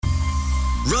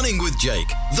Running with Jake,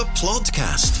 the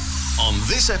Plodcast. On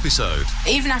this episode...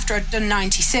 Even after I'd done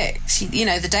 96, you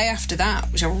know, the day after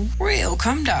that was a real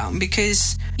come down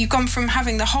because you've gone from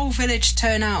having the whole village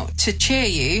turn out to cheer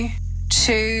you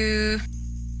to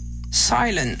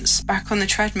silence back on the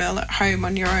treadmill at home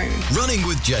on your own. Running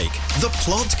with Jake, the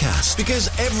Plodcast. Because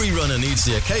every runner needs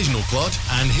the occasional plod.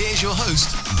 And here's your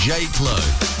host, Jake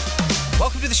Lowe.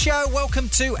 Welcome to the show. Welcome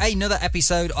to another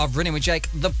episode of Running with Jake,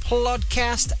 the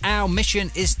Plodcast. Our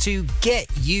mission is to get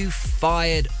you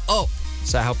fired up.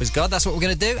 So help us God, that's what we're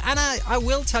going to do. And I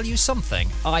will tell you something.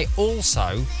 I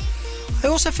also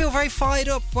feel very fired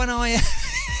up when I...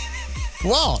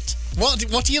 What?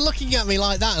 What are you looking at me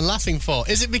like that and laughing for?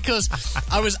 Is it because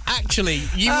I was actually...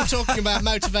 You were talking about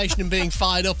motivation and being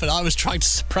fired up and I was trying to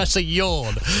suppress a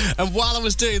yawn. And while I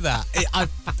was doing that,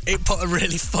 it put a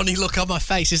really funny look on my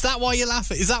face. Is that why you're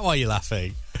laughing? Is that what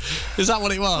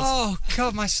it was? Oh,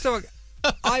 God, my stomach...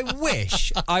 I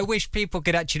wish people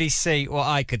could actually see what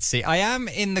I could see. I am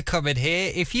in the cupboard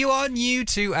here. If you are new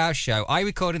to our show, I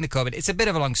record in the cupboard. It's a bit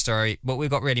of a long story, but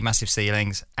we've got really massive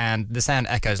ceilings and the sound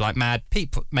echoes like mad.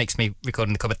 Pete makes me record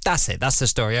in the cupboard. That's it. That's the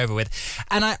story over with.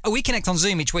 And we connect on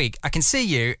Zoom each week. I can see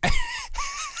you.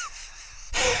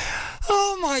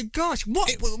 Oh my gosh! What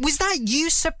was that? You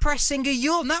suppressing a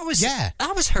yawn? That was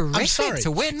horrific. I'm sorry.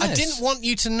 To witness. I didn't want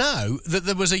you to know that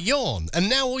there was a yawn, and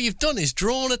now all you've done is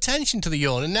drawn attention to the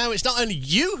yawn, and now it's not only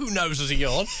you who knows there's a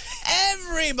yawn,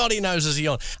 everybody knows there's a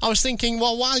yawn. I was thinking,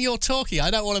 well, while you're talking,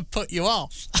 I don't want to put you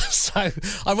off, so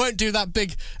I won't do that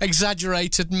big,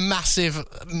 exaggerated, massive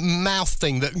mouth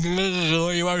thing that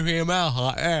you open your mouth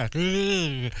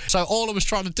like. So all I was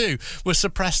trying to do was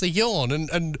suppress the yawn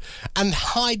and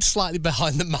hide slightly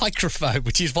behind the microphone,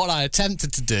 which is what I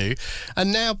attempted to do,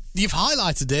 and now you've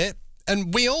highlighted it,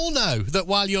 and we all know that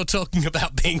while you're talking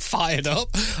about being fired up,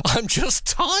 I'm just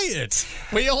tired.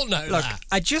 We all know that. Look,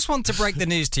 I just want to break the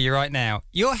news to you right now.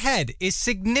 Your head is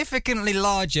significantly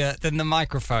larger than the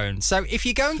microphone, so if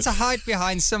you're going to hide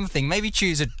behind something, maybe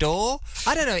choose a door.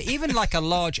 I don't know, even like a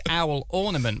large owl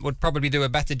ornament would probably do a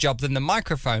better job than the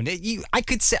microphone. I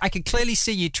could clearly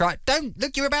see you try. Don't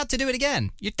look, you're about to do it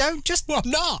again. You don't just... Well,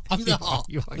 I'm not.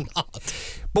 You are not.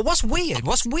 But what's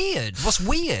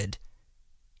weird?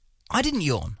 I didn't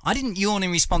yawn. I didn't yawn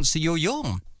in response to your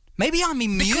yawn. Maybe I'm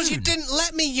immune. Because you didn't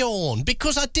let me yawn.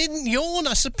 Because I didn't yawn.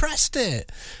 I suppressed it.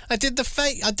 I did the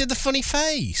funny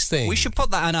face thing. We should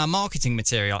put that in our marketing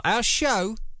material. Our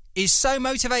show is so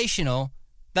motivational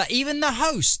that even the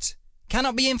host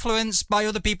cannot be influenced by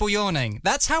other people yawning.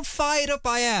 That's how fired up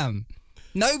I am.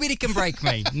 Nobody can break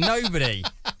me. Nobody.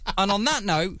 And on that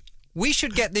note, we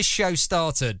should get this show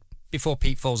started before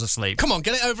Pete falls asleep. Come on,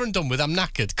 get it over and done with. I'm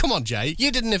knackered. Come on, Jay. You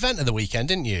did an event of the weekend,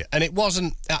 didn't you? And it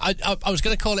wasn't... I was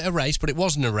going to call it a race, but it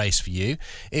wasn't a race for you.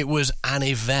 It was an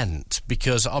event,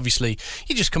 because obviously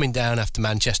you're just coming down after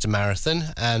Manchester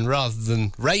Marathon, and rather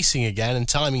than racing again and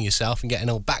timing yourself and getting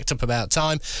all backed up about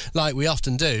time, like we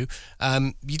often do,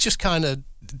 you just kind of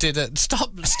did a...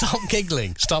 Stop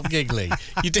giggling. Stop giggling.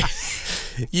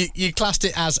 You classed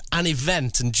it as an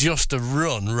event and just a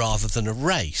run rather than a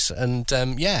race. And,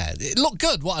 it looked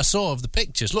good, what I saw of the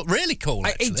pictures. Looked really cool,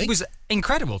 actually. It was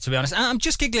incredible, to be honest. And I'm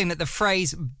just giggling at the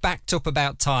phrase backed up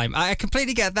about time. I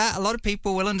completely get that. A lot of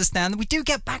people will understand that we do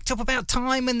get backed up about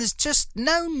time and there's just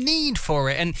no need for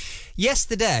it. And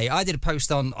yesterday, I did a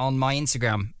post on my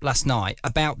Instagram last night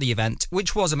about the event,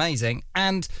 which was amazing.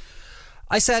 And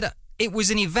I said... It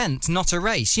was an event, not a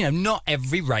race. You know, not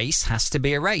every race has to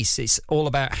be a race. It's all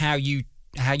about how you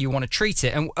want to treat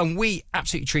it. And we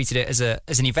absolutely treated it as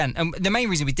an event. And the main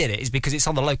reason we did it is because it's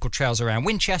on the local trails around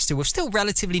Winchester. We're still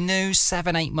relatively new,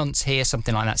 7-8 months here,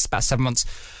 something like that. It's about 7 months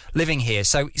living here.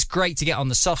 So it's great to get on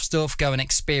the soft stuff, go and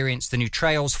experience the new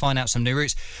trails, find out some new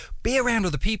routes, be around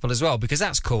other people as well, because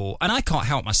that's cool. And I can't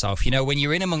help myself. You know, when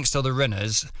you're in amongst other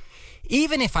runners...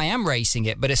 Even if I am racing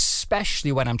it, but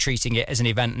especially when I'm treating it as an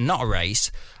event and not a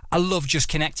race, I love just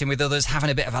connecting with others,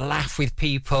 having a bit of a laugh with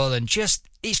people, and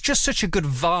it's just such a good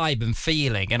vibe and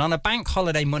feeling. And on a bank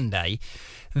holiday Monday,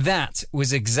 that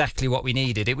was exactly what we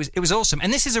needed. It was awesome.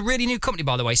 And this is a really new company,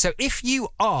 by the way. So if you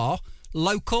are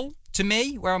local to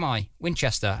me, where am I?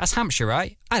 Winchester. That's Hampshire,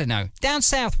 right? I don't know. Down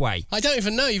south way. I don't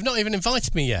even know. You've not even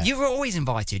invited me yet. You were always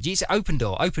invited. It's open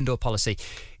door policy.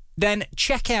 Then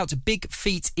check out Big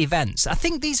Feet Events. I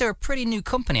think these are a pretty new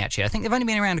company, actually. I think they've only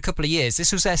been around a couple of years.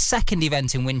 This was their second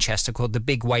event in Winchester called the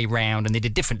Big Way Round, and they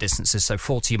did different distances, so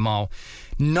 40 mile,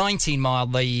 19 mile,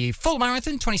 the full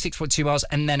marathon, 26.2 miles,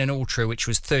 and then an ultra, which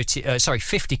was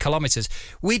 50 kilometres.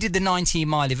 We did the 19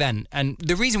 mile event, and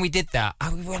the reason we did that,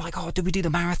 we were like, did we do the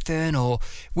marathon? Or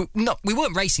we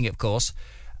weren't racing it, of course,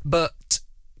 but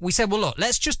we said, well, look,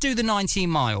 let's just do the 19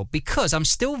 mile because I'm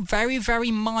still very,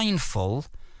 very mindful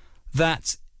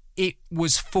that it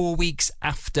was 4 weeks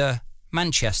after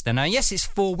Manchester. Now, yes, it's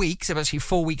 4 weeks, it's actually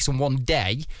 4 weeks and 1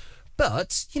 day,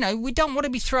 but, you know, we don't want to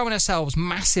be throwing ourselves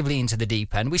massively into the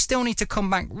deep end. We still need to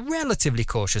come back relatively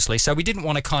cautiously, so we didn't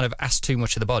want to kind of ask too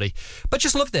much of the body. But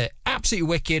just loved it. Absolutely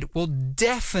wicked. We'll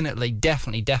definitely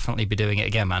be doing it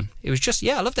again, man. It was just,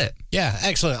 I loved it. Yeah,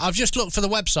 excellent. I've just looked for the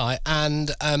website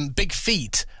and Big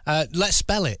Feet, let's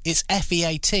spell it. It's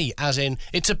F-E-A-T, as in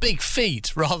it's a big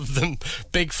feet rather than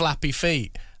big flappy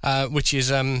feet. Which is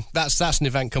that's an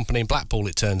event company in Blackpool,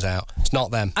 it turns out. It's not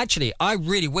them. Actually, I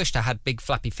really wished I had big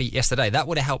flappy feet yesterday. That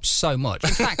would have helped so much. In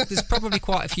fact, there's probably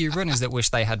quite a few runners that wish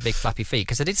they had big flappy feet,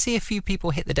 because I did see a few people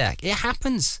hit the deck. It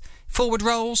happens. Forward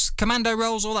rolls, commando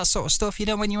rolls, all that sort of stuff. You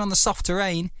know, when you're on the soft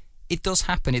terrain, it does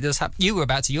happen. It does happen. You were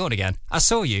about to yawn again. I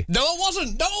saw you. No, I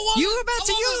wasn't. You were about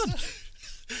to yawn.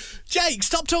 Jake,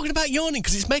 stop talking about yawning,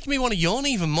 because it's making me want to yawn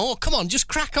even more. Come on, just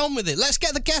crack on with it. Let's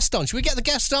get the guest on. Should we get the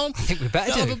guest on? I think we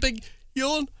better have a big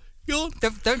yawn. Don't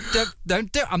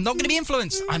do. I'm not going to be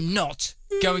influenced. I'm not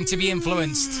going to be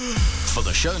influenced. For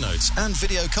the show notes and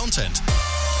video content,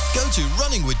 go to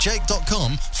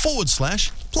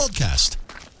runningwithjake.com/plodcast.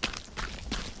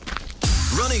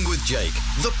 Running with Jake,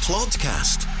 the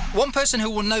Plodcast. One person who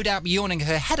will no doubt be yawning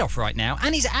her head off right now,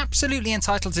 and is absolutely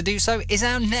entitled to do so, is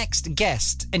our next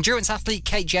guest. Endurance athlete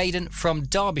Kate Jaden from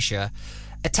Derbyshire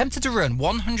attempted to run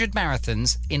 100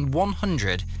 marathons in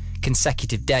 100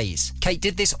 consecutive days. Kate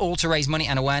did this all to raise money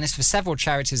and awareness for several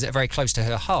charities that are very close to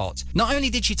her heart. Not only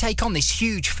did she take on this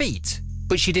huge feat,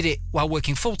 but she did it while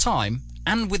working full-time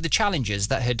and with the challenges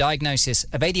that her diagnosis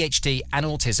of ADHD and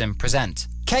autism present.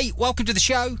 Kate, welcome to the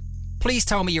show. Please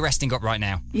tell me you're resting up right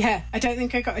now. Yeah, I don't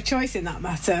think I got a choice in that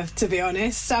matter, to be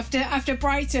honest. After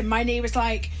Brighton, my knee was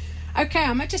like, okay,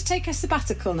 I might just take a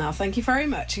sabbatical now. Thank you very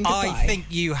much and goodbye. I think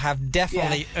you have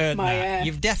definitely earned that.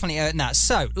 You've definitely earned that.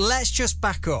 So, let's just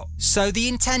back up. So, the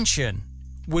intention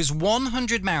was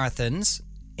 100 marathons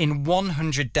in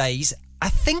 100 days. I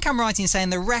think I'm right in saying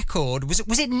the record,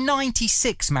 was it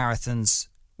 96 marathons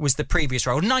was the previous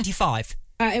record? 95?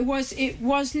 It was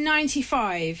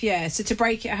 95, yeah. So to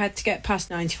break it, I had to get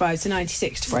past 95 to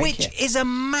 96 to break it. Which is a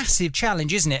massive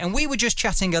challenge, isn't it? And we were just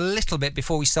chatting a little bit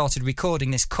before we started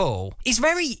recording this call. It's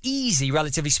very easy,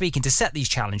 relatively speaking, to set these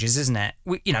challenges, isn't it?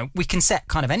 We can set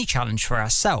kind of any challenge for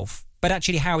ourselves. But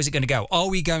actually, how is it going to go? Are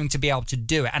we going to be able to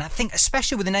do it? And I think,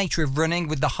 especially with the nature of running,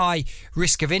 with the high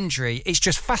risk of injury, it's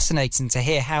just fascinating to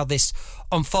hear how this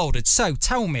unfolded. So,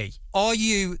 tell me, are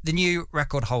you the new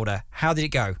record holder? How did it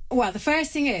go? Well, the first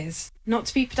thing is, not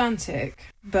to be pedantic,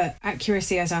 but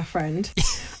accuracy as our friend.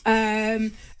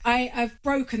 I've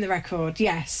broken the record,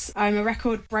 yes. I'm a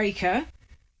record breaker.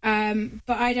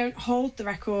 But I don't hold the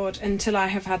record until I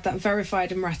have had that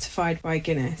verified and ratified by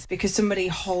Guinness, because somebody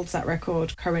holds that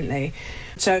record currently.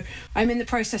 So I'm in the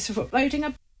process of uploading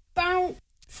about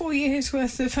 4 years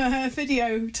worth of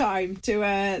video time to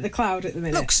the cloud at the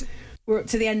minute. Looks, we're up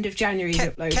to the end of January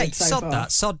uploaded Kate, so sod far.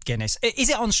 that, sod Guinness.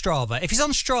 Is it on Strava? If it's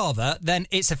on Strava, then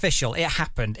it's official. It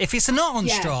happened. If it's not on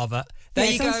Strava,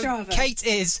 there you go. Strava. Kate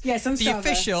is the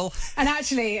official. And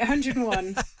actually,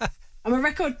 101. I'm a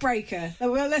record breaker.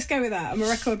 Well, let's go with that. I'm a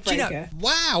record breaker.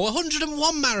 Wow,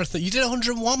 101 marathon. You did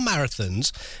 101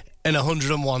 marathons in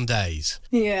 101 days.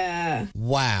 Yeah.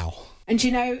 Wow. And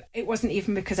it wasn't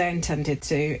even because I intended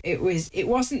to. It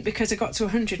wasn't because I got to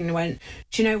 100 and went,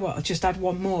 do you know what? I'll just add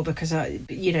one more because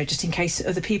just in case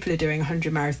other people are doing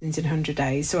 100 marathons in 100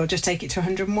 days, so I'll just take it to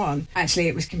 101. Actually,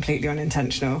 it was completely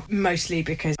unintentional, mostly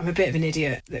because I'm a bit of an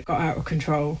idiot that got out of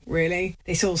control, really.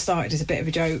 This all started as a bit of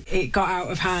a joke. It got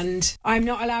out of hand. I'm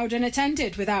not allowed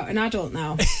unattended without an adult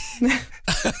now.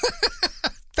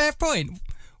 Fair point.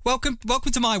 Welcome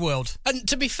to my world. And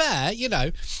to be fair,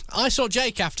 I saw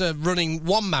Jake after running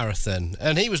one marathon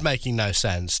and he was making no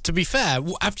sense. To be fair,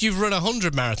 after you've run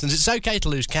 100 marathons, it's okay to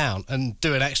lose count and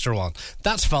do an extra one.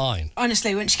 That's fine.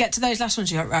 Honestly, once you get to those last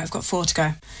ones, you go, right, I've got 4 to go.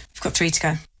 I've got 3 to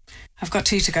go. I've got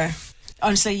 2 to go.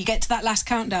 Honestly, you get to that last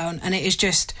countdown and it is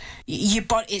just, your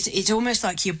body. It's almost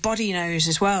like your body knows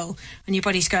as well. And your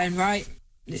body's going, right,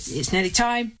 it's nearly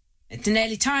time. It's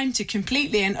nearly time to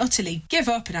completely and utterly give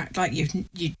up and act like you're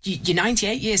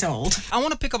 98 years old. I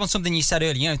want to pick up on something you said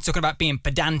earlier, talking about being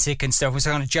pedantic and stuff. We're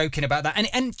kind of joking about that.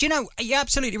 And you're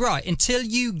absolutely right. Until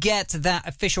you get that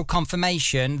official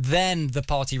confirmation, then the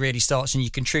party really starts and you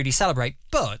can truly celebrate.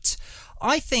 But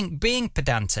I think being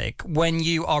pedantic when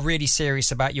you are really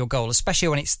serious about your goal, especially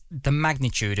when it's the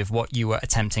magnitude of what you were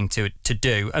attempting to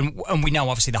do, and we know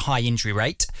obviously the high injury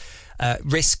rate,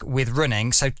 risk with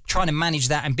running. So trying to manage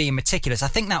that and being meticulous, I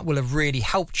think that will have really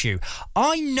helped you.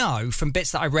 I know from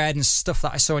bits that I read and stuff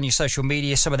that I saw on your social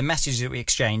media, some of the messages that we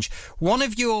exchanged, one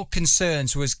of your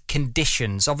concerns was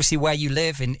conditions. Obviously, where you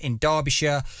live in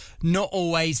Derbyshire, not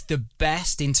always the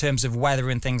best in terms of weather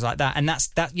and things like that. And that's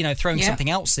throwing something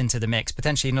else into the mix,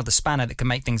 potentially another spanner that can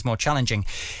make things more challenging.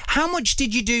 How much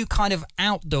did you do kind of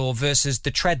outdoor versus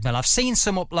the treadmill? I've seen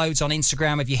some uploads on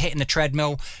Instagram of you hitting the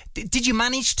treadmill. Did you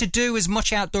manage to do as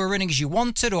much outdoor running as you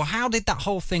wanted, or how did that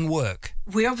whole thing work?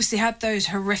 We obviously had those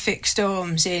horrific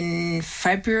storms in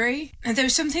February, and there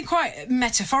was something quite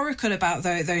metaphorical about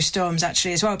those storms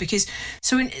actually as well, because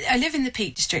I live in the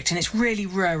Peak District, and it's really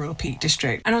rural Peak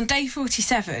District, and on day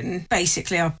 47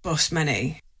 basically I bust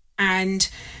many, and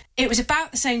it was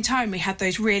about the same time we had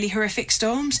those really horrific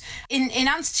storms. In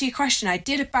answer to your question, I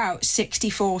did about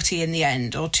 60-40 in the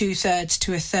end, or 2/3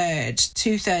 to 1/3,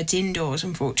 2/3 indoors,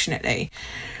 unfortunately.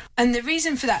 And the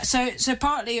reason for that, so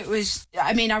partly it was,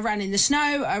 I ran in the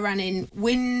snow, I ran in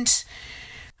wind.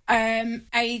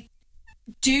 I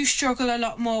do struggle a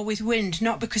lot more with wind,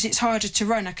 not because it's harder to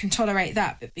run, I can tolerate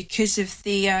that, but because of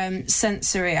the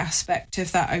sensory aspect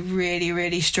of that. I really,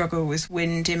 really struggle with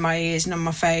wind in my ears and on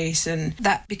my face, and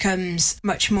that becomes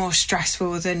much more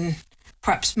stressful than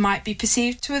perhaps might be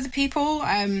perceived to other people.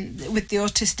 With the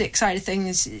autistic side of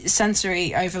things,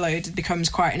 sensory overload becomes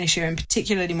quite an issue, and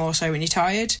particularly more so when you're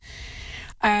tired.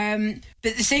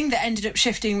 But the thing that ended up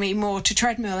shifting me more to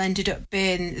treadmill ended up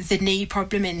being the knee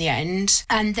problem in the end.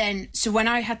 And then, so when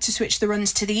I had to switch the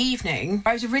runs to the evening,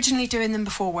 I was originally doing them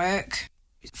before work.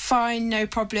 Fine, no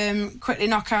problem, quickly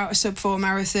knock out a sub-4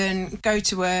 marathon, go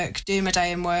to work, do my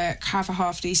day in work, have a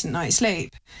half-decent night's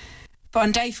sleep. But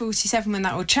on day 47, when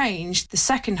that all changed, the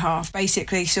second half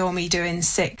basically saw me doing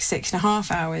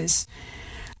 6.5 hours.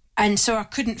 And so I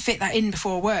couldn't fit that in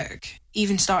before work,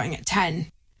 even starting at 10.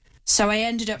 So I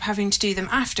ended up having to do them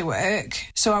after work.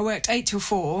 So I worked 8 till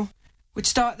 4, would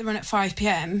start the run at 5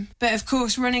 p.m. But of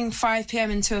course, running 5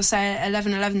 p.m. until, say,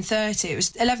 11:30, it was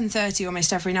 11:30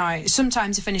 almost every night.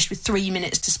 Sometimes I finished with 3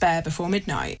 minutes to spare before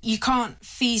midnight. You can't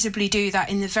feasibly do that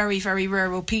in the very, very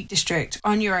rural Peak District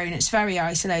on your own. It's very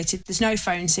isolated. There's no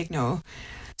phone signal.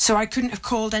 So I couldn't have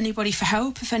called anybody for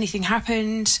help if anything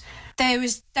happened. There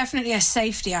was definitely a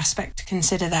safety aspect to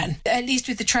consider then. At least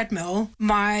with the treadmill,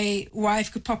 my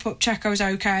wife could pop up, check I was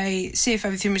okay, see if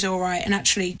everything was all right, and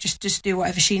actually just do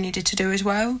whatever she needed to do as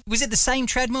well. Was it the same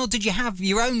treadmill? Did you have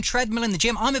your own treadmill in the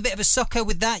gym? I'm a bit of a sucker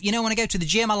with that. You know, when I go to the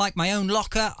gym, I like my own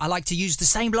locker. I like to use the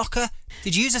same locker.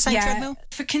 Did you use the same treadmill?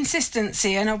 For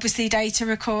consistency and obviously data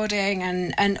recording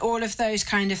and all of those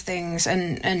kind of things,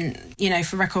 and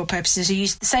for record purposes, I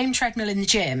used the same treadmill in the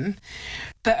gym,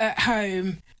 but at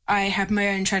home I had my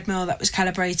own treadmill that was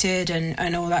calibrated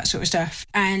and all that sort of stuff.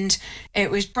 And it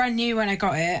was brand new when I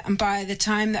got it. And by the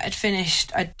time that I'd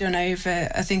finished, I'd done over,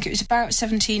 I think it was about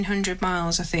 1,700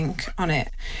 miles, I think, on it.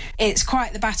 It's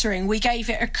quite the battering. We gave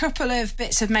it a couple of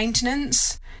bits of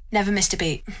maintenance, never missed a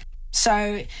beat.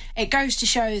 So it goes to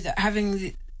show that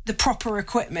having the proper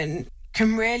equipment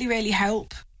can really, really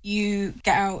help you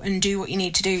get out and do what you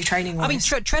need to do training-wise. I mean,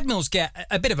 treadmills get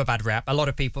a bit of a bad rap. A lot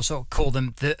of people sort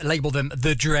of label them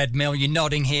the dreadmill. You're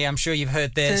nodding here. I'm sure you've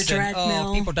heard this. The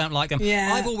dreadmill. People don't like them.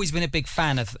 Yeah. I've always been a big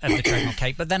fan of the treadmill,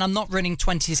 Kate, but then I'm not running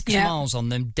 26 miles on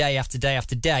them day after day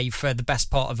after day for the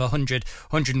best part of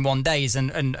 101 days,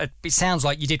 and it sounds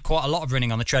like you did quite a lot of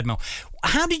running on the treadmill.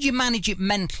 How did you manage it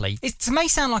mentally? It may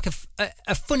sound like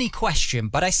a funny question,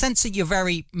 but I sense that you're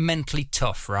very mentally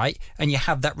tough, right? And you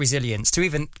have that resilience to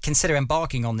even consider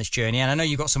embarking on this journey. And I know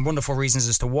you've got some wonderful reasons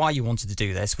as to why you wanted to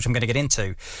do this, which I'm going to get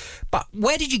into. But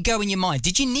where did you go in your mind?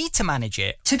 Did you need to manage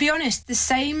it? To be honest, the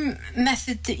same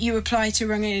method that you apply to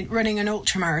running an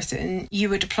ultramarathon, you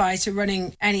would apply to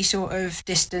running any sort of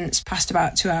distance past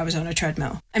about 2 hours on a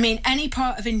treadmill. I mean, any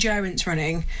part of endurance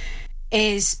running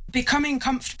is becoming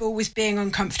comfortable with being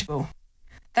uncomfortable.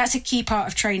 That's a key part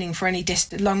of training for any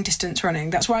long distance running.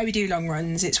 That's why we do long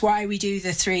runs. It's why we do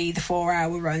the 4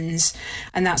 hour runs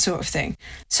and that sort of thing.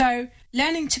 So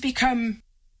learning to become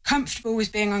comfortable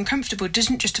with being uncomfortable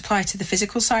doesn't just apply to the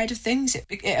physical side of things.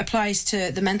 It applies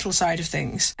to the mental side of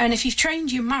things. And if you've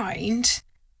trained your mind,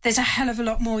 there's a hell of a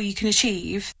lot more you can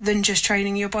achieve than just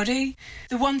training your body.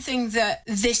 The one thing that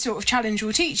this sort of challenge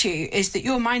will teach you is that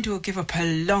your mind will give up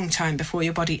a long time before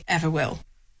your body ever will.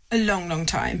 A long, long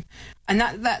time. And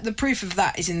that the proof of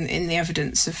that is in the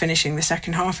evidence of finishing the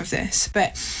second half of this.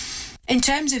 But in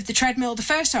terms of the treadmill, the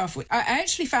first half, I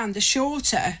actually found the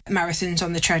shorter marathons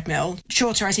on the treadmill,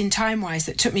 shorter as in time-wise,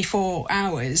 that took me 4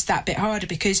 hours, that bit harder,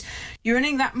 because you're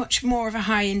running that much more of a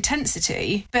high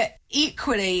intensity, but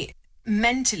equally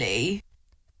mentally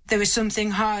there was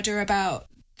something harder about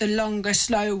the longer,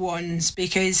 slow ones,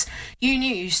 because you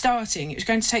knew starting it was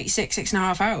going to take you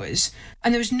 6.5 hours,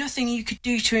 and there was nothing you could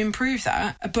do to improve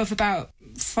that above about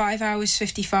 5 hours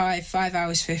 55, 5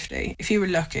 hours 50, if you were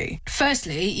lucky.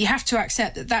 Firstly, you have to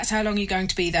accept that that's how long you're going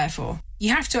to be there for. You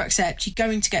have to accept you're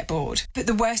going to get bored. But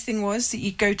the worst thing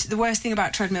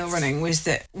about treadmill running was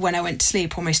that when I went to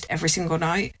sleep almost every single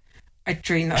night, I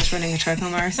dreamed that I was running a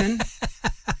treadmill marathon.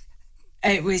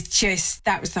 It was just,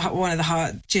 that was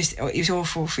it was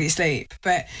awful for your sleep.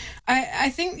 But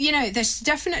I think, there's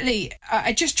definitely,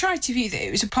 I just tried to view that it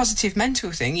was a positive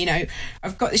mental thing.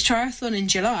 I've got this triathlon in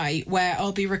July where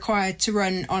I'll be required to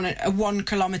run on a 1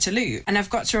 kilometre loop, and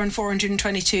I've got to run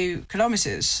 422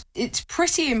 kilometres. It's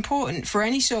pretty important for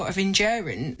any sort of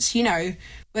endurance,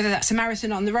 whether that's a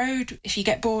marathon on the road, if you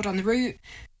get bored on the route.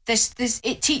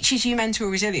 It teaches you mental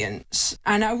resilience,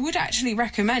 and I would actually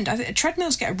recommend. I think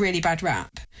treadmills get a really bad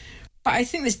rap, but I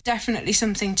think there's definitely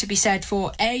something to be said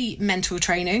for A, mental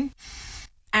training,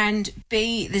 and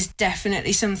B, there's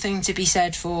definitely something to be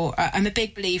said for. I'm a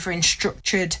big believer in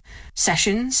structured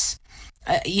sessions.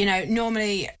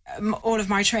 Normally all of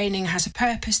my training has a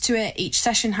purpose to it. Each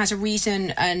session has a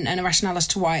reason and a rationale as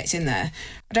to why it's in there.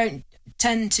 I don't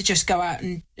tend to just go out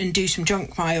and do some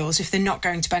junk miles if they're not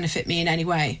going to benefit me in any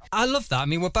way. I love that. I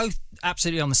mean, we're both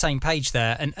absolutely on the same page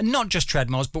there, and not just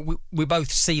treadmills, but we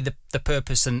both see the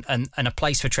purpose and a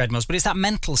place for treadmills, but it's that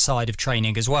mental side of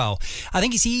training as well. I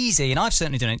think it's easy, and I've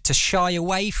certainly done it, to shy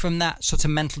away from that sort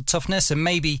of mental toughness and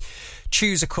maybe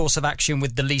choose a course of action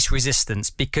with the least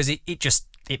resistance, because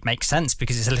it makes sense,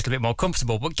 because it's a little bit more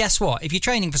comfortable. But guess what? If you're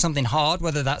training for something hard,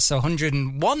 whether that's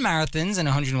 101 marathons in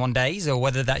 101 days, or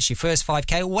whether that's your first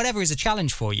 5K, or whatever is a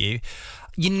challenge for you,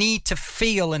 you need to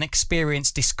feel and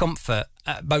experience discomfort,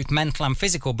 both mental and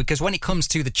physical, because when it comes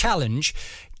to the challenge,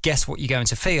 guess what you're going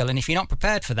to feel? And if you're not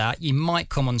prepared for that, you might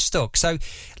come unstuck. So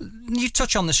you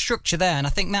touch on the structure there, and I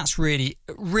think that's really,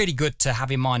 really good to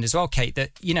have in mind as well, Kate,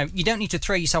 that, you don't need to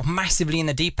throw yourself massively in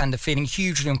the deep end of feeling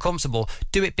hugely uncomfortable.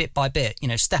 Do it bit by bit,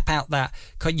 step out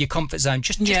your comfort zone,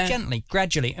 just gently,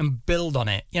 gradually, and build on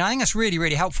it. I think that's really,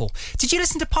 really helpful. Did you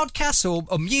listen to podcasts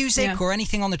or music or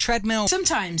anything on the treadmill?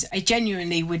 Sometimes I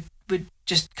genuinely would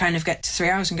just kind of get to 3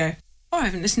 hours and go, I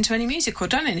haven't listened to any music or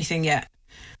done anything yet.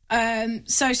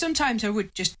 So sometimes I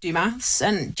would just do maths,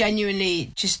 and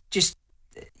genuinely just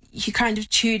you kind of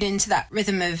tune into that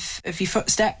rhythm of your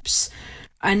footsteps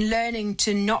and learning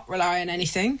to not rely on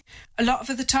anything. A lot of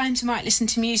other times I might listen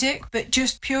to music, but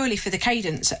just purely for the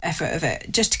cadence effort of it,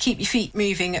 just to keep your feet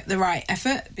moving at the right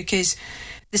effort, because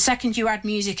the second you add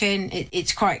music in,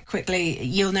 it's quite quickly,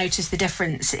 you'll notice the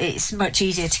difference. It's much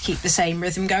easier to keep the same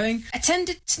rhythm going. I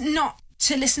tended not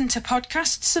to listen to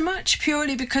podcasts so much,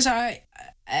 purely because I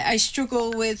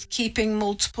struggle with keeping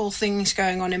multiple things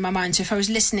going on in my mind. So if I was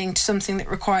listening to something that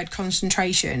required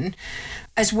concentration,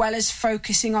 as well as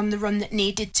focusing on the run that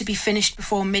needed to be finished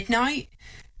before midnight,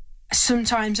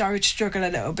 sometimes I would struggle a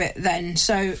little bit then.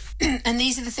 So, and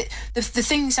these are the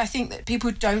things I think that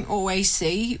people don't always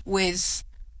see with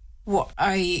what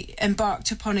I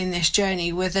embarked upon in this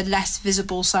journey, were the less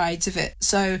visible sides of it.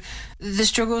 So the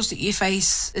struggles that you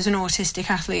face as an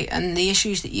autistic athlete and the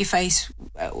issues that you face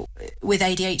with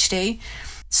ADHD.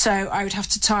 So I would have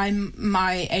to time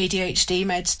my ADHD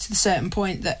meds to the certain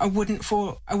point that I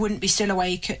wouldn't be still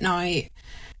awake at night.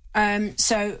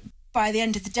 So by the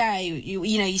end of the day,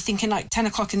 you're thinking like 10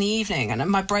 o'clock in the evening, and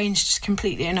my brain's just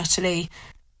completely and utterly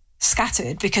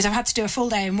scattered because I've had to do a full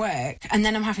day in work, and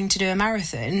then I'm having to do a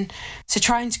marathon. So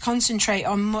trying to concentrate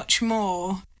on much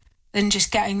more than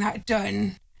just getting that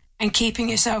done and keeping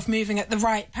yourself moving at the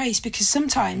right pace, because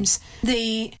sometimes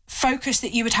the focus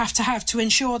that you would have to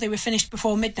ensure they were finished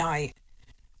before midnight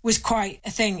was quite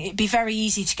a thing. It'd be very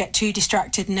easy to get too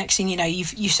distracted, and next thing you know,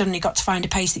 you've suddenly got to find a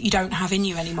pace that you don't have in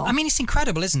you anymore. I mean, it's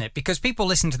incredible, isn't it? Because people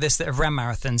listen to this that have ran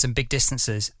marathons and big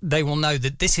distances, they will know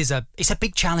that this is it's a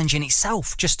big challenge in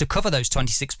itself just to cover those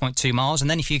 26.2 miles.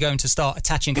 And then if you're going to start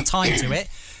attaching a time to it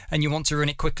and you want to run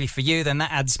it quickly for you, then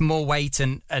that adds more weight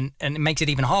and it makes it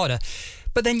even harder.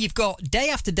 But then you've got day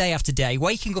after day after day,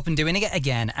 waking up and doing it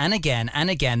again and again and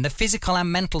again, the physical and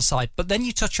mental side. But then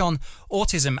you touch on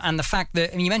autism and the fact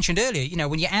that, and you mentioned earlier,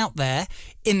 when you're out there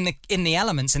in the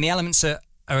elements, and the elements are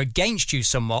against you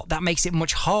somewhat, that makes it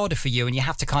much harder for you, and you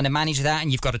have to kind of manage that,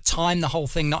 and you've got to time the whole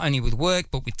thing, not only with work,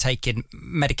 but with taking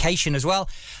medication as well.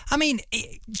 I mean,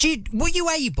 were you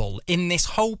able in this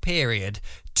whole period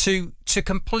to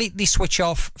completely switch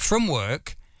off from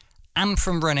work and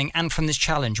from running and from this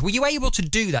challenge. Were you able to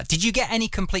do that? Did you get any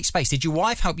complete space? Did your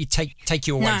wife help you take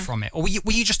you away from it? Or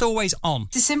were you just always on?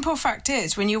 The simple fact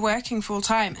is, when you're working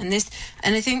full-time, and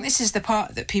I think this is the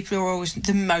part that people are always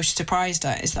the most surprised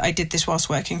at, is that I did this whilst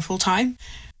working full-time.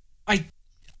 I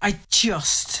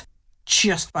just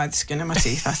by the skin of my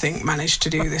teeth, I think, managed to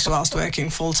do this whilst working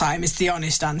full-time is the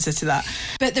honest answer to that.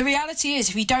 But the reality is,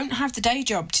 if you don't have the day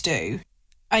job to do,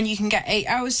 and you can get 8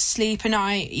 hours of sleep a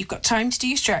night, you've got time to do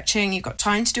your stretching, you've got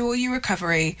time to do all your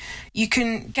recovery, you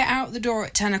can get out the door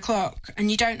at 10 o'clock and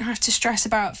you don't have to stress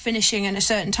about finishing in a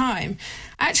certain time.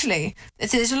 Actually,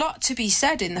 there's a lot to be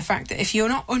said in the fact that if you're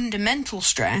not under mental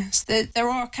stress, there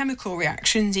are chemical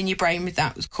reactions in your brain with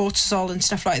that, with cortisol and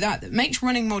stuff like that makes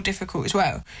running more difficult as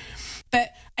well.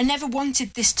 But I never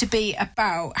wanted this to be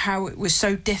about how it was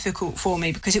so difficult for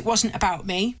me, because it wasn't about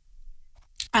me.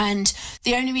 And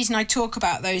the only reason I talk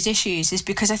about those issues is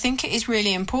because I think it is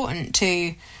really important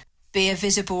to be a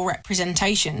visible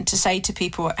representation, to say to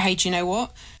people, hey, do you know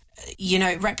what? You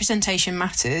know, representation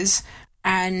matters,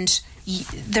 and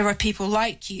there are people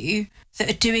like you that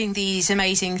are doing these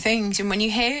amazing things. And when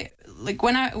you hear, like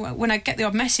when I get the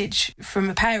odd message from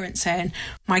a parent saying,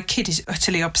 my kid is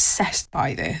utterly obsessed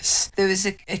by this. There was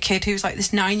a kid who was like this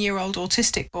 9-year-old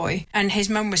autistic boy, and his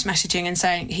mum was messaging and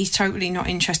saying he's totally not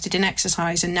interested in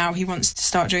exercise, and now he wants to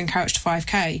start doing Couch to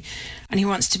 5K, and he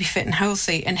wants to be fit and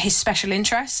healthy, and his special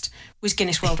interest was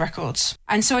Guinness World Records.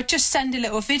 And so I'd just send a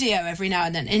little video every now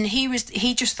and then, and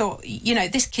he just thought, you know,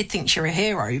 this kid thinks you're a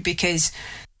hero because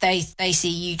they see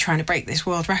you trying to break this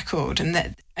world record,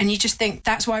 and you just think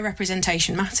that's why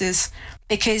representation matters.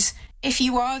 Because if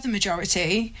you are the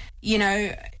majority, you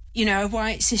know, a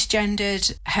white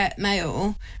cisgendered het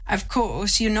male, of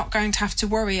course you're not going to have to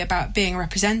worry about being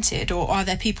represented, or are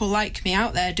there people like me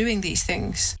out there doing these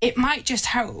things? It might just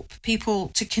help people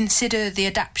to consider the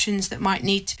adaptations that might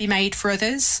need to be made for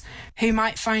others who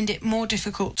might find it more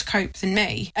difficult to cope than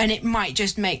me, and it might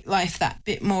just make life that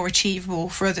bit more achievable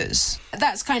for others.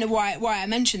 That's kind of why I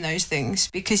mention those things,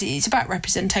 because it's about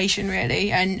representation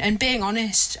really, and being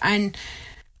honest. And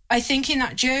I think in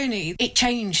that journey, it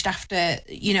changed after,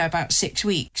 you know, about 6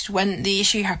 weeks when the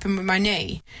issue happened with my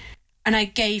knee. And I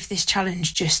gave this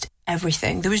challenge just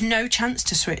everything. There was no chance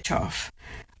to switch off.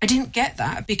 I didn't get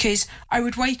that, because I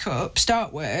would wake up,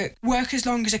 start work as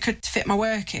long as I could to fit my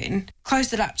work in, close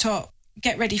the laptop,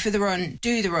 get ready for the run,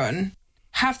 do the run,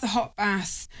 have the hot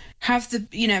bath, have the,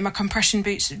 you know, my compression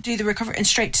boots, do the recovery, and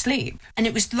straight to sleep. And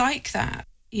it was like that,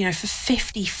 you know, for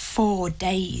 54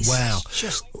 days. Wow.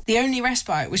 Just the only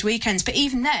respite was weekends. But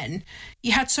even then,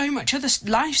 you had so much other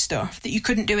life stuff that you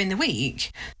couldn't do in the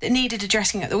week that needed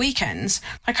addressing at the weekends.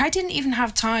 Like, I didn't even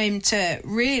have time to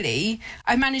really...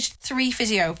 I managed 3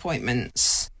 physio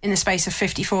appointments in the space of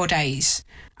 54 days.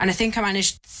 And I think I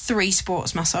managed 3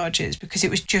 sports massages, because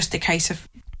it was just a case of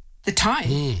the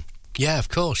time. Yeah, of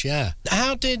course, yeah.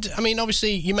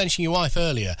 Obviously, you mentioned your wife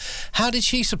earlier. How did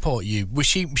she support you?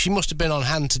 She must have been on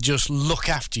hand to just look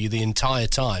after you the entire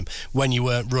time when you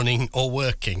weren't running or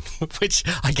working, which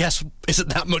I guess isn't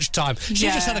that much time. She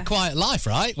just had a quiet life,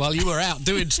 right, while you were out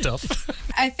doing stuff.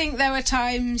 I think there were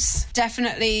times,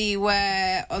 definitely,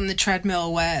 where on the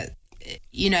treadmill where,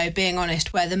 you know, being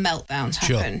honest, where the meltdowns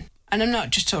happen. Sure. And I'm not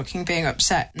just talking being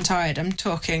upset and tired. I'm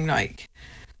talking like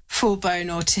full-blown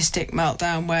autistic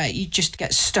meltdown where you just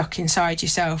get stuck inside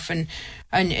yourself and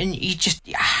you just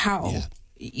howl,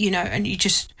 you know, and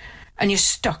you're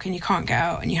stuck and you can't get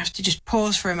out, and you have to just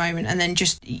pause for a moment, and then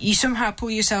just you somehow pull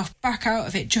yourself back out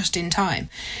of it just in time.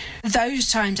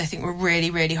 Those times I think were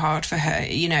really, really hard for her.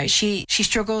 You know, she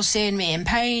struggles seeing me in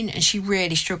pain, and she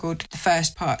really struggled the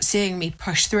first part, seeing me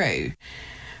push through.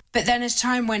 But then as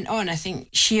time went on, I think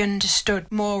she understood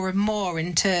more and more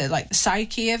into like the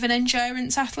psyche of an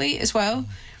endurance athlete as well.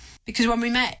 Because when we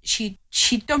met, she'd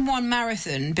done one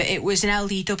marathon, but it was an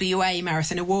LDWA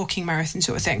marathon, a walking marathon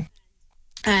sort of thing.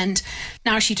 And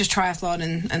now she does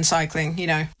triathlon and cycling, you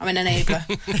know, I'm an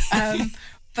enabler.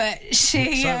 But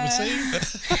she,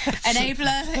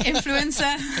 enabler,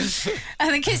 influencer. I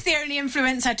think it's the only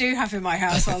influence I do have in my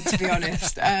household, to be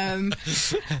honest.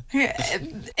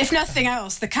 If nothing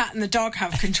else, the cat and the dog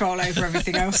have control over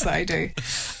everything else that I do.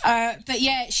 But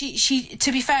yeah, she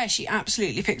to be fair, she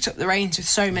absolutely picked up the reins with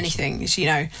so many things. You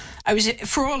know, I was,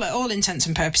 for all intents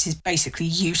and purposes, basically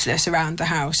useless around the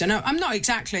house, and I'm not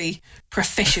exactly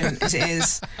proficient as it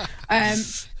is.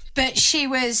 But she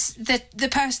was the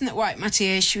person that wiped my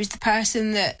tears. She was the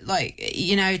person that, like,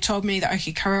 you know, told me that I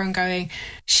could carry on going.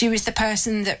 She was the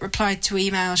person that replied to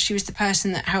emails. She was the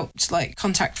person that helped, like,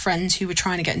 contact friends who were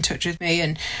trying to get in touch with me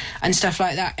and stuff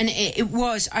like that. And it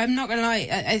was, I'm not going to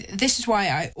lie, this is why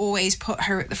I always put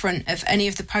her at the front of any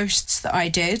of the posts that I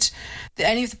did,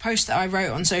 any of the posts that I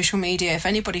wrote on social media. If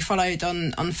anybody followed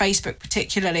on Facebook,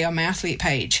 particularly on my athlete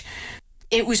page,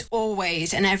 it was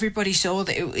always, and everybody saw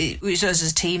that it was us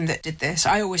as a team that did this.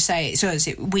 I always say it's us.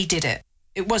 We did it.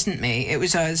 It wasn't me. It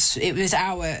was us. It was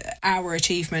our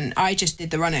achievement. I just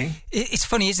did the running. It's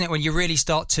funny, isn't it, when you really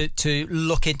start to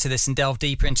look into this and delve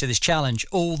deeper into this challenge,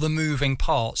 all the moving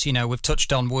parts. You know, we've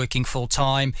touched on working full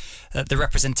time, the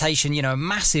representation, you know,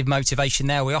 massive motivation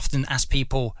there. We often ask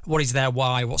people, what is their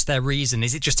why? What's their reason?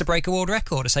 Is it just to break a world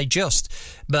record? I say just,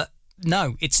 but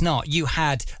no, it's not. You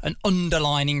had an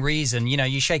underlining reason. You know,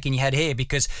 you're shaking your head here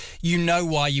because you know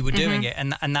why you were doing it,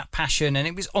 and that passion, and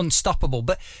it was unstoppable.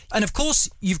 And of course,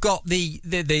 you've got the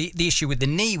issue with the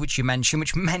knee, which you mentioned,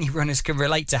 which many runners can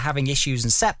relate to, having issues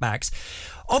and setbacks.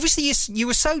 Obviously, you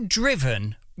were so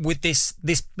driven with this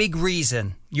big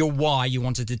reason, your why you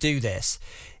wanted to do this.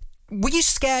 Were you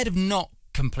scared of not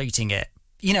completing it?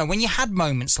 You know, when you had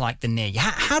moments like the knee,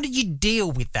 how did you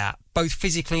deal with that, both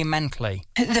physically and mentally?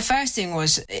 The first thing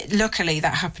was, luckily,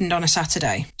 that happened on a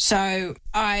Saturday. So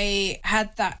I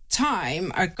had that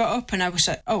time, I got up and I was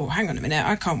like, oh, hang on a minute,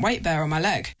 I can't weight bear on my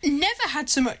leg. Never had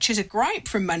so much as a gripe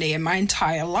from money in my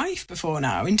entire life before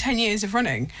now, in 10 years of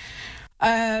running.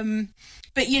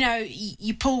 But, you know,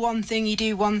 you pull one thing, you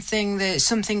do one thing, that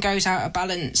something goes out of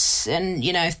balance. And,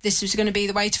 you know, if this was going to be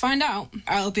the way to find out,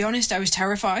 I'll be honest, I was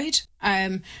terrified.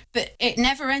 But it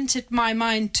never entered my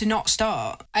mind to not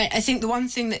start. I think the one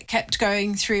thing that kept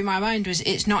going through my mind was,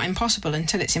 it's not impossible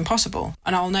until it's impossible.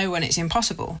 And I'll know when it's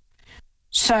impossible.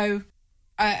 So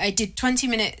I did 20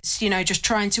 minutes, you know, just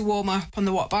trying to warm up on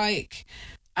the watt bike.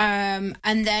 And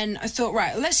then I thought,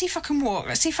 right, let's see if I can walk.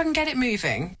 Let's see if I can get it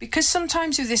moving. Because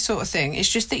sometimes with this sort of thing, it's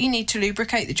just that you need to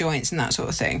lubricate the joints and that sort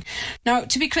of thing. Now,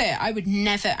 to be clear, I would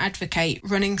never advocate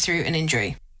running through an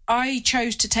injury. I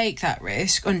chose to take that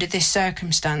risk under this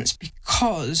circumstance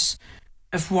because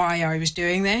of why I was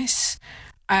doing this.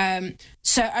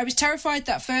 So I was terrified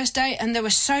that first day, and there were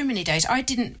so many days I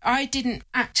didn't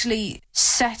actually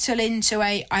settle into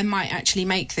I might actually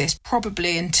make this,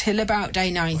 probably until about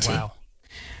day 90. Wow.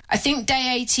 I think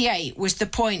day 88 was the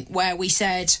point where we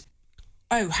said,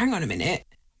 oh, hang on a minute,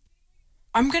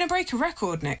 I'm going to break a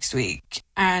record next week,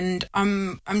 and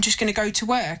I'm just going to go to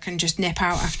work and just nip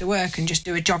out after work and just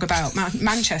do a jog about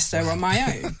Manchester on my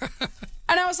own.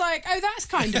 And I was like, oh, that's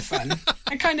kind of fun.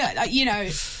 I kind of, you know,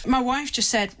 my wife just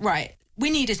said, right, we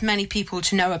need as many people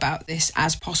to know about this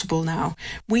as possible now.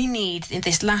 We need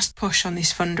this last push on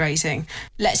this fundraising.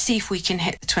 Let's see if we can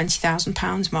hit the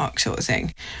 £20,000 mark, sort of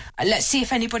thing. Let's see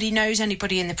if anybody knows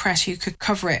anybody in the press who could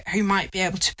cover it, who might be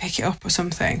able to pick it up or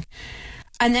something.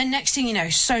 And then next thing you know,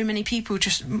 so many people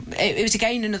just, it was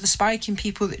again another spike in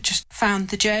people that just found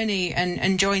the journey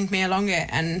and joined me along it.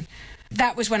 And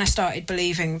that was when I started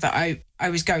believing that I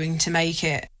was going to make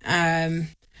it.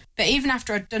 But even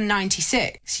after I'd done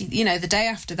 96, you know, the day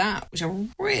after that was a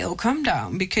real come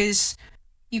down, because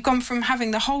you've gone from having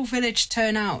the whole village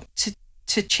turn out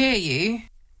to cheer you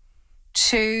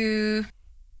to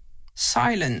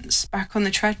silence back on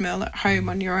the treadmill at home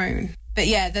on your own. But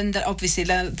yeah, then obviously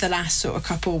the last sort of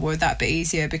couple were that bit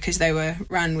easier because they were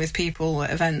ran with people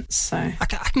at events. So I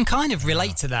can kind of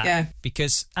relate to that, yeah.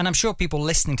 Because, and I'm sure people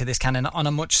listening to this can on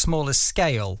a much smaller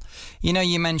scale. You know,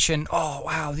 you mentioned, oh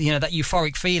wow, you know, that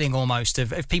euphoric feeling almost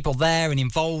of people there and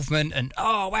involvement, and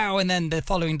oh wow, and then the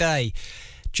following day,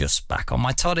 just back on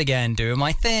my Todd again, doing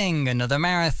my thing, another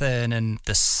marathon, and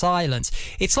the silence.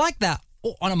 It's like that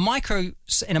in a micro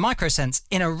sense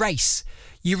in a race.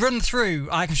 You run through,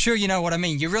 I'm sure you know what I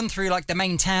mean, you run through like the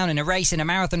main town in a race, in a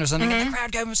marathon or something, and the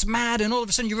crowd goes mad, and all of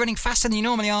a sudden you're running faster than you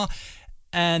normally are,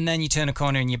 and then you turn a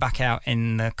corner and you're back out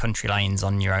in the country lanes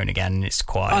on your own again, and it's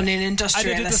quiet. On an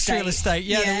industrial estate.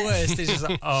 Yeah, the worst. It's just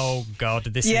like, oh God,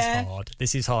 this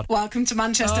is hard. Welcome to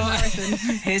Manchester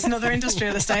Marathon. Here's another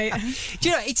industrial estate. Do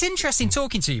you know, it's interesting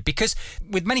talking to you, because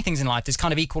with many things in life, there's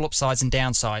kind of equal upsides and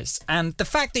downsides. And the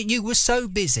fact that you were so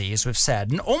busy, as we've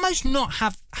said, and almost not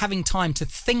having time to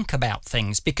think about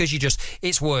things, because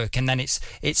it's work, and then it's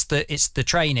the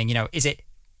training, you know, is it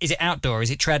outdoor?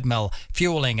 Is it treadmill,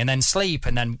 fueling, and then sleep,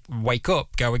 and then wake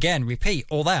up, go again, repeat,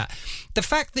 all that. The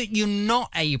fact that you're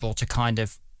not able to kind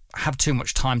of have too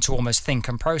much time to almost think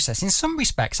and process, in some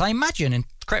respects, I imagine, and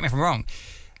correct me if I'm wrong,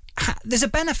 there's a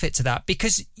benefit to that,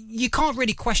 because you can't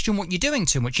really question what you're doing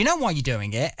too much. You know why you're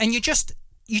doing it, and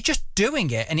you're just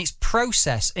doing it, and its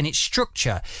process and its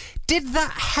structure. Did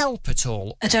that help at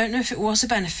all? I don't know if it was a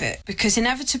benefit, because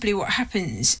inevitably what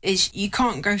happens is you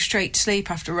can't go straight to sleep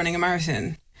after running a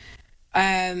marathon.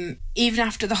 Even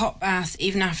after the hot bath,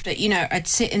 even after, I'd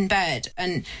sit in bed,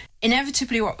 and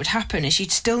inevitably what would happen is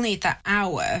you'd still need that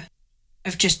hour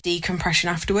of just decompression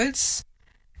afterwards.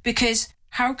 Because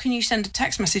how can you send a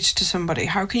text message to somebody?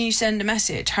 How can you send a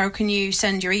message? How can you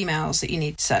send your emails that you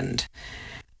need to send?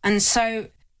 And so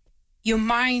your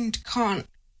mind can't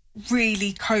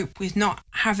really cope with not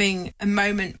having a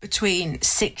moment between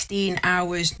 16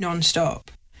 hours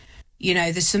non-stop.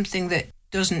 There's something that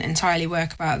doesn't entirely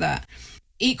work about that.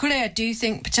 Equally, I do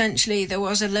think potentially there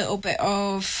was a little bit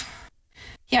of...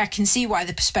 I can see why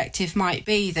the perspective might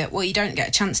be that, well, you don't get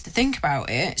a chance to think about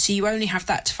it, so you only have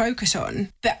that to focus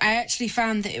on. But I actually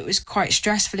found that it was quite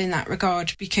stressful in that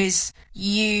regard, because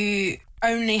you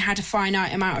only had a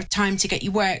finite amount of time to get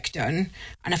your work done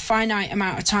and a finite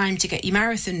amount of time to get your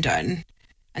marathon done.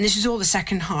 And this was all the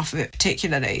second half of it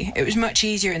particularly. It was much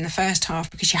easier in the first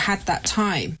half because you had that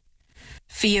time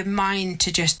for your mind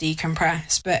to just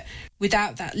decompress. But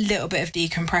without that little bit of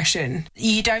decompression,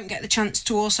 you don't get the chance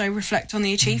to also reflect on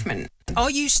the achievement.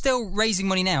 Are you still raising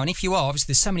money now? And if you are,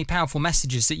 obviously there's so many powerful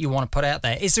messages that you want to put out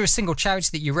there. Is there a single charity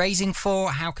that you're raising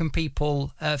for? How can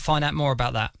people find out more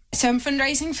about that? So I'm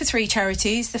fundraising for 3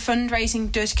 charities. The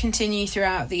fundraising does continue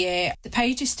throughout the year. The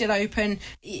page is still open.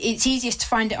 It's easiest to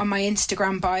find it on my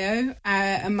Instagram bio.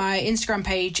 And my Instagram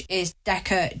page is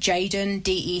Deca Jayden,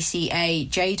 DECA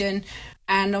Jayden.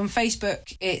 And on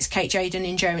Facebook, it's Kate Jayden,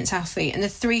 Endurance Athlete. And the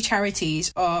 3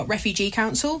 charities are Refugee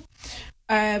Council.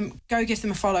 Go give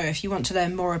them a follow if you want to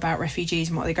learn more about refugees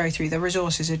and what they go through. The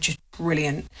resources are just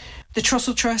brilliant. The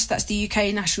Trussell Trust, that's the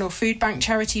UK National Food Bank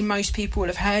charity. Most people will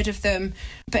have heard of them.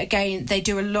 But again, they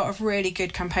do a lot of really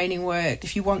good campaigning work.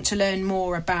 If you want to learn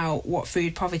more about what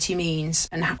food poverty means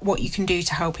and what you can do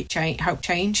to help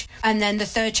change. And then the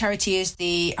 3rd charity is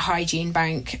the Hygiene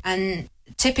Bank. And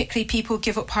typically people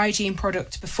give up hygiene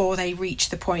products before they reach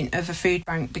the point of a food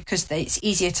bank, because it's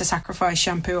easier to sacrifice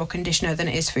shampoo or conditioner than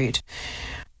it is food.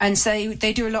 And so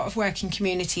they do a lot of work in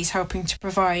communities helping to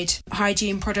provide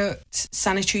hygiene products,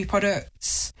 sanitary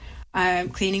products,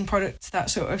 cleaning products,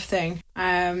 that sort of thing.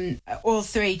 All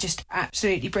 3 just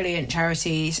absolutely brilliant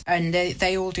charities, and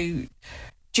they all do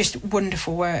just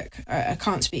wonderful work. I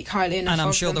can't speak highly enough. And I'm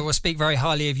of sure them. that we'll speak very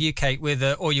highly of you, Kate, with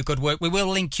all your good work. We will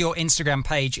link your Instagram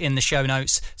page in the show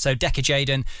notes. So Deca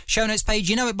Jayden, show notes page.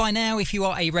 You know it by now. If you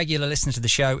are a regular listener to the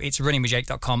show, it's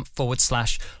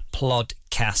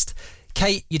runningwithjake.com/plodcast.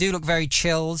 Kate, you do look very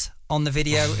chilled on the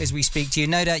video as we speak to you.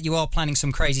 No doubt you are planning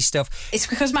some crazy stuff. It's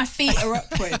because my feet are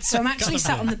upwards, so I'm actually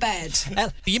sat on the bed.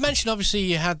 You mentioned, obviously,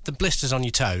 you had the blisters on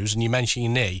your toes and you mentioned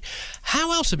your knee.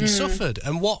 How else have you suffered,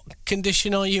 and what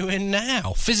condition are you in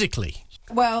now, physically?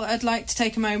 Well, I'd like to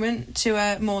take a moment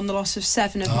to mourn the loss of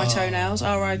 7 of my toenails,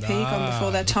 RIP, gone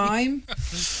before their time.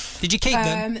 Did you keep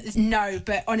them? No,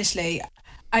 but honestly...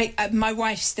 my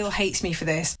wife still hates me for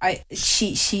this.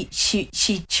 She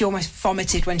almost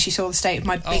vomited when she saw the state of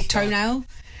my big toenail,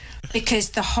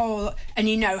 because the whole, and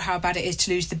you know how bad it is to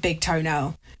lose the big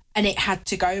toenail, and it had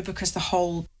to go because the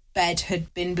whole bed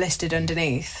had been blistered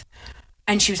underneath.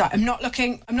 And she was like, I'm not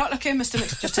looking, my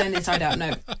stomach's just turned inside out.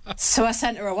 No. So I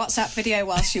sent her a WhatsApp video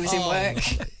while she was in work.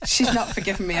 She's not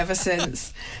forgiven me ever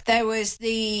since. There was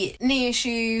the knee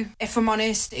issue. If I'm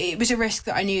honest, it was a risk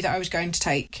that I knew that I was going to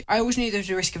take. I always knew there was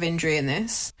a risk of injury in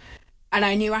this. And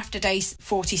I knew after day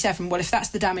 47, well, if that's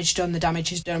the damage done, the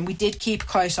damage is done. We did keep a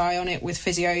close eye on it with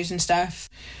physios and stuff.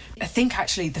 I think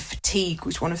actually the fatigue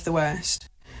was one of the worst.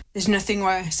 There's nothing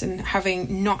worse than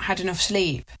having not had enough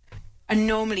sleep. And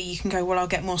normally you can go, well, I'll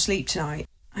get more sleep tonight.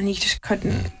 And you just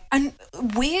couldn't. And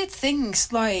weird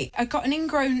things, like I got an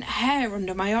ingrown hair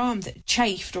under my arm that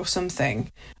chafed or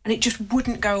something, and it just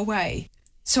wouldn't go away.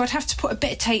 So I'd have to put a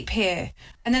bit of tape here.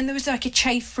 And then there was like a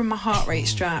chafe from my heart rate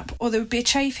strap, or there would be a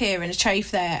chafe here and a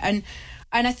chafe there. And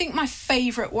I think my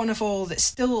favourite one of all that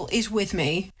still is with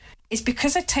me is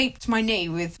because I taped my knee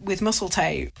with muscle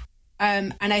tape.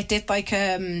 And I did like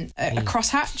a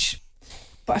crosshatch.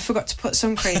 But I forgot to put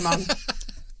sun cream on.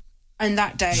 And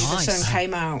that day the sun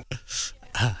came out.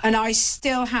 And I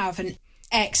still have an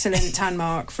excellent tan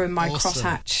mark from my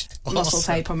cross-hatched muscle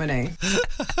tape on my knee.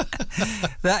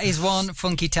 That is one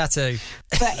funky tattoo.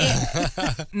 But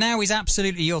now is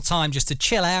absolutely your time just to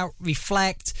chill out,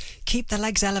 reflect, keep the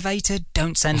legs elevated.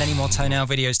 Don't send any more toenail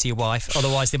videos to your wife,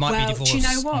 otherwise they might be divorced. Do you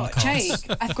know what, Jake?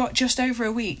 I've got just over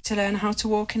a week to learn how to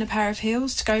walk in a pair of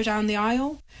heels to go down the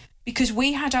aisle. Because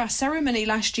we had our ceremony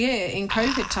last year in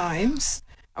COVID times,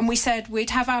 and we said we'd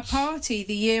have our party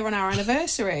the year on our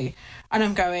anniversary. And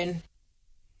I'm going,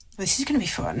 this is going to be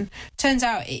fun. Turns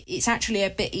out it's actually a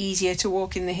bit easier to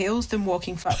walk in the heels than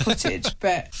walking flat-footed,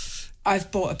 but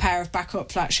I've bought a pair of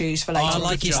backup flat shoes for later. I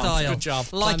like your style. Good job.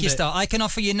 Like your style. I can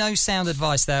offer you no sound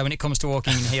advice there when it comes to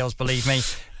walking in heels, believe me.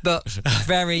 But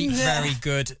very, very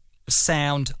good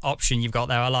sound option you've got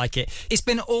there. I like it. It's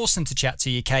been awesome to chat to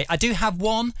you, Kate. I do have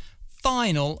one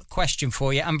final question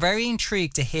for you. I'm very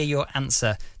intrigued to hear your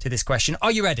answer to this question.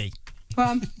 Are you ready? Go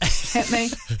on, hit me.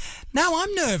 Now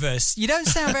I'm nervous. You don't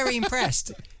sound very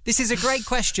impressed. This is a great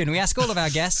question. We ask all of our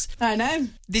guests. I know.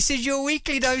 This is your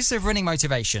weekly dose of running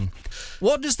motivation.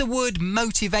 What does the word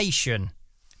motivation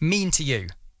mean to you?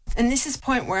 And this is the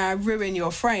point where I ruin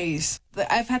your phrase. That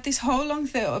I've had this whole long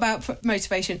thought about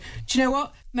motivation. Do you know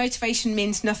what? Motivation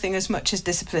means nothing as much as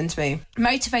discipline to me.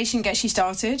 Motivation gets you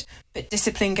started, but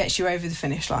discipline gets you over the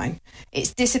finish line.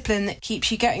 It's discipline that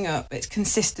keeps you getting up. It's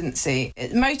consistency.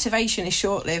 Motivation is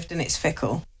short-lived and it's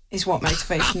fickle, is what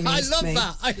motivation means to me.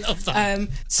 I love that.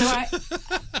 So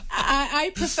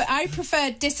I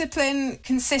prefer discipline,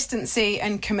 consistency,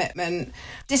 and commitment.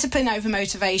 Discipline over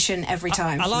motivation every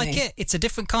time. I for like me. it. It's a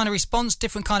different kind of response,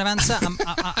 different kind of answer.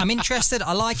 I'm interested.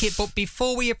 I like it. But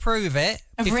before we approve it,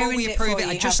 I've ruined it for you,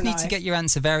 I just haven't need to I? get your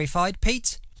answer verified.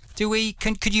 Pete,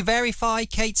 could you verify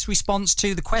Kate's response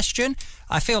to the question?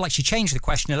 I feel like she changed the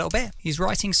question a little bit. He's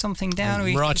writing something down.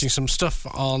 I'm writing some stuff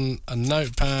on a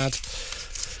notepad.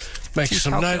 Making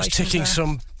some notes, ticking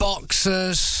some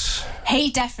boxes. He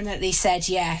definitely said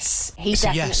yes. It's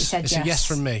a yes. It's a yes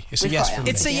from me. It's a yes from me.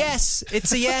 It's a yes.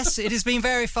 It's a yes. It has been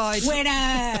verified.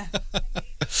 Winner!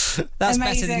 That's Amazing.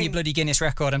 better than your bloody Guinness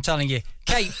record, I'm telling you.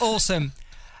 Kate, awesome.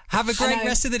 Have a great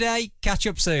rest of the day. Catch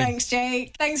up soon. Thanks,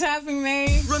 Jake. Thanks for having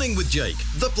me. Running with Jake,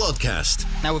 the podcast.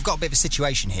 Now, we've got a bit of a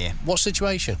situation here. What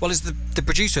situation? Well, as the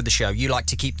producer of the show, you like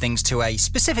to keep things to a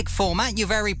specific format. You're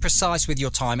very precise with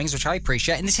your timings, which I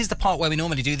appreciate. And this is the part where we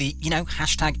normally do the,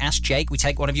 hashtag Ask Jake. We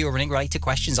take one of your running-related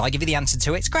questions. I give you the answer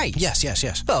to it. It's great.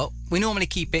 Yes. But we normally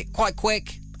keep it quite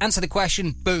quick. Answer the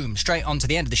question, boom, straight on to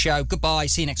the end of the show. Goodbye,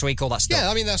 see you next week, all that stuff. Yeah,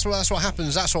 I mean, that's what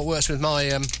happens. That's what works with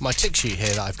my my tick sheet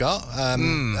here that I've got,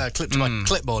 clipped to my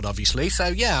clipboard, obviously. So,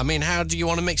 yeah, I mean, how do you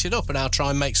want to mix it up? And I'll try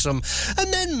and make some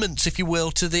amendments, if you will,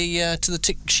 to the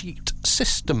tick sheet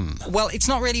system. Well, it's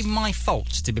not really my fault,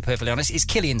 to be perfectly honest. It's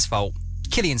Killian's fault.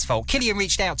 Killian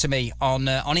reached out to me on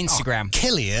Instagram. Oh,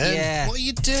 Killian? Yeah. What are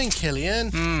you doing,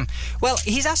 Killian? Well,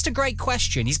 he's asked a great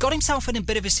question. He's got himself in a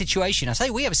bit of a situation. I say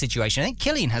we have a situation. I think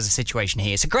Killian has a situation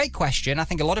here. It's a great question. I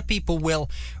think a lot of people will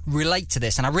relate to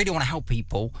this, and I really want to help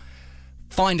people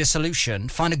find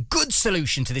a good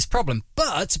solution to this problem.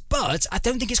 But I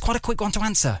don't think it's quite a quick one to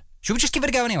answer. Should we just give it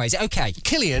a go anyway? Is it okay?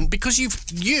 Killian, because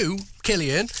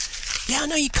Killian, yeah, I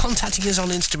know you're contacting us on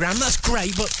Instagram. That's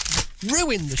great, but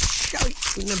ruin the show.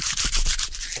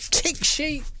 Tick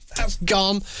sheet, that's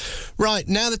gone. Right,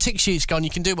 now the tick sheet's gone,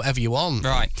 you can do whatever you want.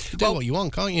 Right. You can do what you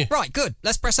want, can't you? Right, good.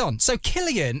 Let's press on. So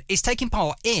Killian is taking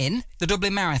part in the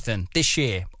Dublin Marathon this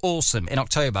year. Awesome, in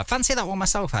October. Fancy that one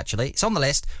myself, actually. It's on the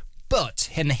list. But,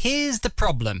 and here's the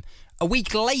problem. A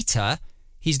week later,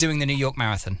 he's doing the New York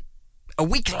Marathon. A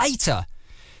week later.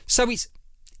 So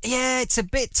it's a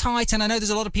bit tight, and I know there's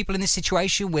a lot of people in this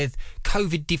situation with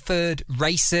COVID-deferred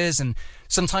races, and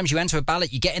sometimes you enter a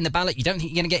ballot, you get in the ballot, you don't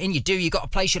think you're going to get in, you do, you got a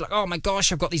place, you're like, oh my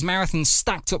gosh, I've got these marathons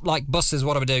stacked up like buses,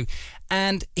 what do I do?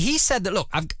 And he said that, look,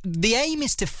 the aim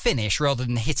is to finish rather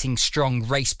than hitting strong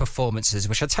race performances,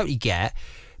 which I totally get,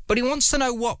 but he wants to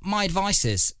know what my advice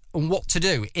is on what to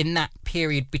do in that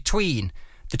period between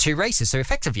the two races. So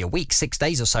effectively a week, 6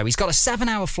 days or so. He's got a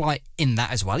 7-hour flight in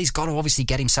that as well. He's got to obviously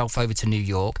get himself over to New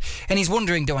York. And he's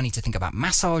wondering, do I need to think about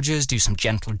massages, do some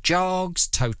gentle jogs,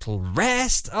 total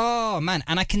rest? Oh, man.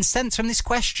 And I can sense from this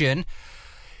question,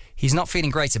 he's not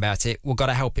feeling great about it. We've got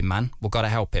to help him, man. We've got to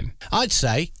help him. I'd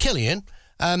say, Killian,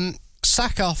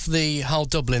 sack off the whole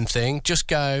Dublin thing. Just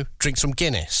go drink some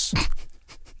Guinness.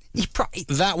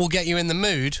 That will get you in the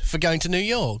mood for going to New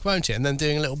York, won't it? And then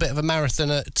doing a little bit of a marathon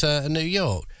at New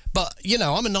York. But,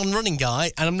 I'm a non-running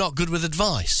guy and I'm not good with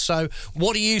advice. So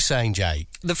what are you saying, Jake?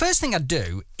 The first thing I'd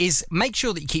do is make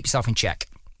sure that you keep yourself in check.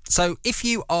 So if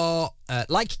you are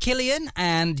like Killian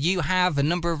and you have a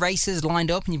number of races lined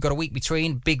up and you've got a week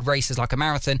between big races like a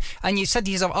marathon, and you said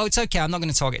to yourself, oh, it's okay, I'm not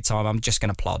going to target time, I'm just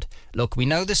going to plod. Look, we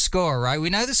know the score, right? We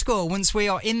know the score. Once we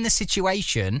are in the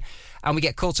situation and we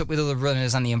get caught up with other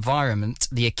runners and the environment,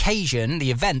 the occasion,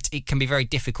 the event, it can be very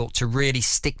difficult to really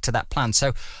stick to that plan.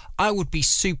 So I would be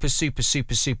super, super,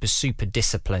 super, super, super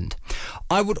disciplined.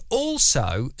 I would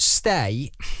also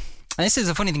stay, and this is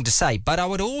a funny thing to say, but I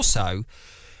would also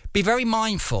be very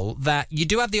mindful that you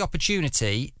do have the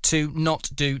opportunity to not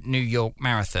do New York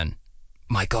Marathon.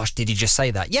 my gosh, did he just say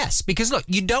that? Yes, because look,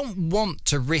 you don't want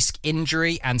to risk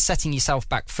injury and setting yourself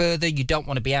back further. You don't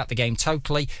want to be out the game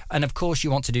totally. And of course,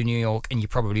 you want to do New York, and you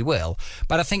probably will.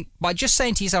 But I think by just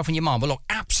saying to yourself in your mind, well, look,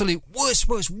 absolute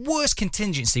worst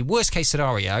contingency, worst case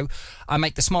scenario, I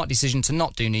make the smart decision to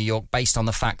not do New York based on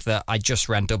the fact that I just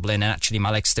ran Dublin and actually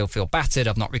my legs still feel battered.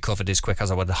 I've not recovered as quick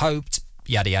as I would have hoped.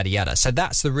 Yada, yada, yada. So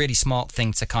that's the really smart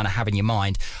thing to kind of have in your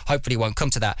mind. Hopefully it won't come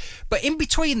to that. But in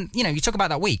between, you talk about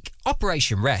that week,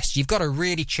 Operation Rest, you've got to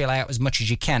really chill out as much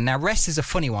as you can. Now, rest is a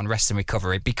funny one, rest and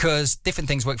recovery, because different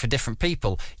things work for different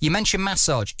people. You mentioned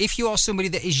massage. If you are somebody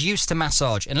that is used to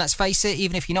massage, and let's face it,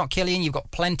 even if you're not Killian, you've got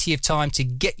plenty of time to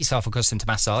get yourself accustomed to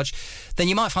massage, then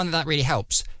you might find that really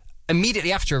helps.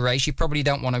 Immediately after a race, you probably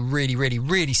don't want a really, really,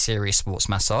 really serious sports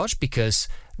massage, because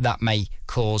that may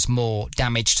cause more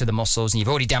damage to the muscles, and you've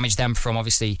already damaged them from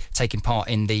obviously taking part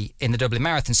in the Dublin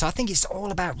Marathon. So I think it's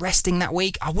all about resting that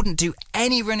week. I wouldn't do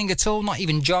any running at all, not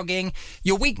even jogging.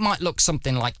 Your week might look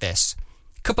something like this.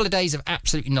 A couple of days of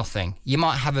absolutely nothing. You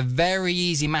might have a very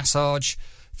easy massage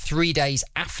 3 days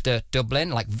after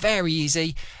Dublin, like very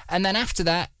easy. And then after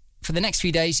that, for the next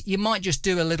few days, you might just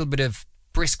do a little bit of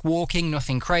brisk walking,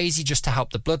 nothing crazy, just to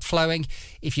help the blood flowing.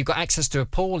 If you've got access to a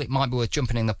pool, it might be worth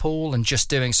jumping in the pool and just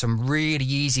doing some really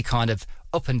easy kind of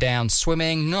up and down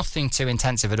swimming, nothing too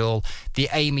intensive at all. The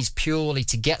aim is purely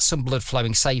to get some blood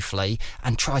flowing safely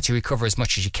and try to recover as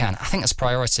much as you can. I think that's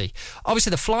priority.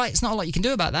 Obviously the flight, it's not a lot you can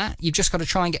do about that. You've just got to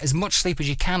try and get as much sleep as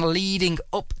you can leading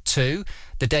up to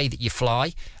the day that you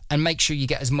fly, and make sure you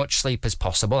get as much sleep as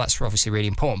possible. That's obviously really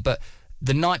important. But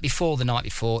the night before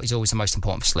is always the most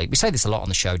important for sleep. We say this a lot on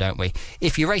the show, don't we?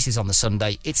 If your race is on the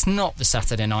Sunday, it's not the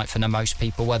Saturday night for most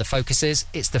people where the focus is.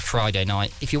 It's the Friday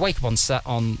night. If you wake up on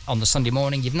the Sunday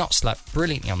morning, you've not slept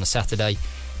brilliantly on the Saturday,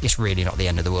 it's really not the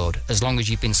end of the world, as long as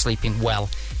you've been sleeping well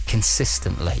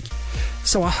consistently.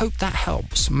 So I hope that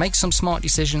helps. Make some smart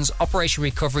decisions. Operation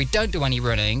Recovery. Don't do any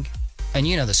running. And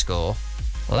you know the score.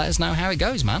 Let us know how it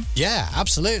goes, man. Yeah,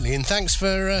 absolutely. And thanks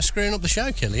for screwing up the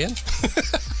show, Killian.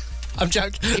 I'm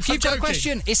joking. If you've got a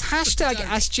question, it's hashtag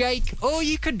AskJake, or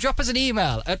you can drop us an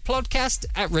email at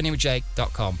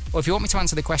plodcast@runningwithjake.com. Or if you want me to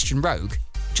answer the question rogue,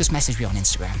 just message me on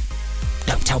Instagram.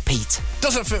 Don't tell Pete.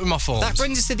 Doesn't fit with my forms. That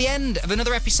brings us to the end of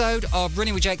another episode of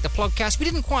Running with Jake, the podcast. We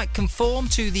didn't quite conform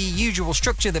to the usual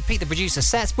structure that Pete the producer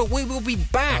sets, but we will be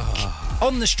back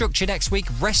on the structure next week.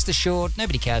 Rest assured,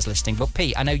 nobody cares listening, but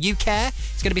Pete, I know you care.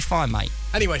 It's going to be fine, mate.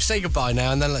 Anyway, say goodbye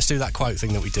now, and then let's do that quote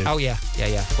thing that we do. Oh, yeah,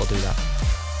 we'll do that.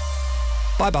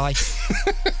 Bye-bye.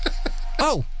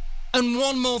 Oh, and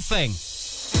one more thing.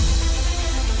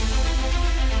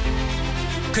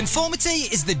 Conformity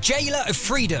is the jailer of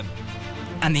freedom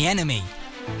and the enemy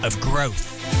of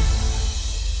growth.